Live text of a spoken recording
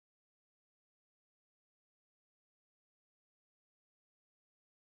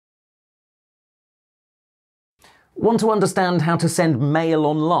Want to understand how to send mail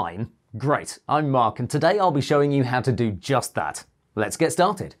online? Great, I'm Mark and today I'll be showing you how to do just that. Let's get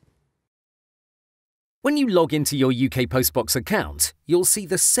started. When you log into your UK Postbox account, you'll see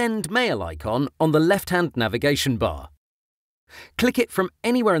the Send Mail icon on the left-hand navigation bar. Click it from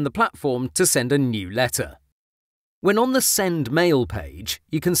anywhere in the platform to send a new letter. When on the Send Mail page,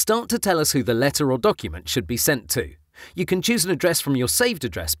 you can start to tell us who the letter or document should be sent to. You can choose an address from your saved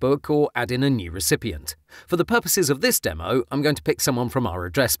address book or add in a new recipient. For the purposes of this demo, I'm going to pick someone from our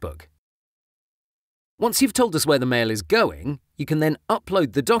address book. Once you've told us where the mail is going, you can then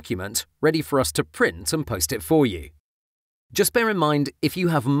upload the document, ready for us to print and post it for you. Just bear in mind, if you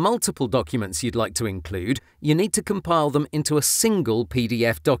have multiple documents you'd like to include, you need to compile them into a single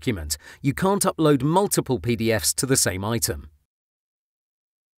PDF document. You can't upload multiple PDFs to the same item.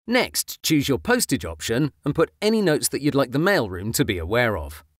 Next, choose your postage option and put any notes that you'd like the mailroom to be aware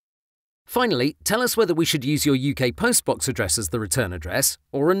of. Finally, tell us whether we should use your UK Postbox address as the return address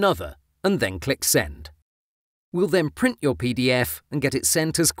or another, and then click Send. We'll then print your PDF and get it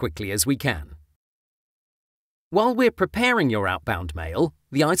sent as quickly as we can. While we're preparing your outbound mail,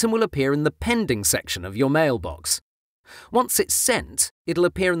 the item will appear in the Pending section of your mailbox. Once it's sent, it'll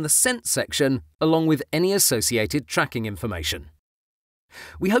appear in the Sent section along with any associated tracking information.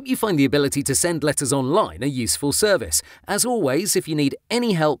 We hope you find the ability to send letters online a useful service. As always, if you need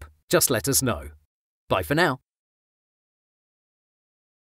any help, just let us know. Bye for now.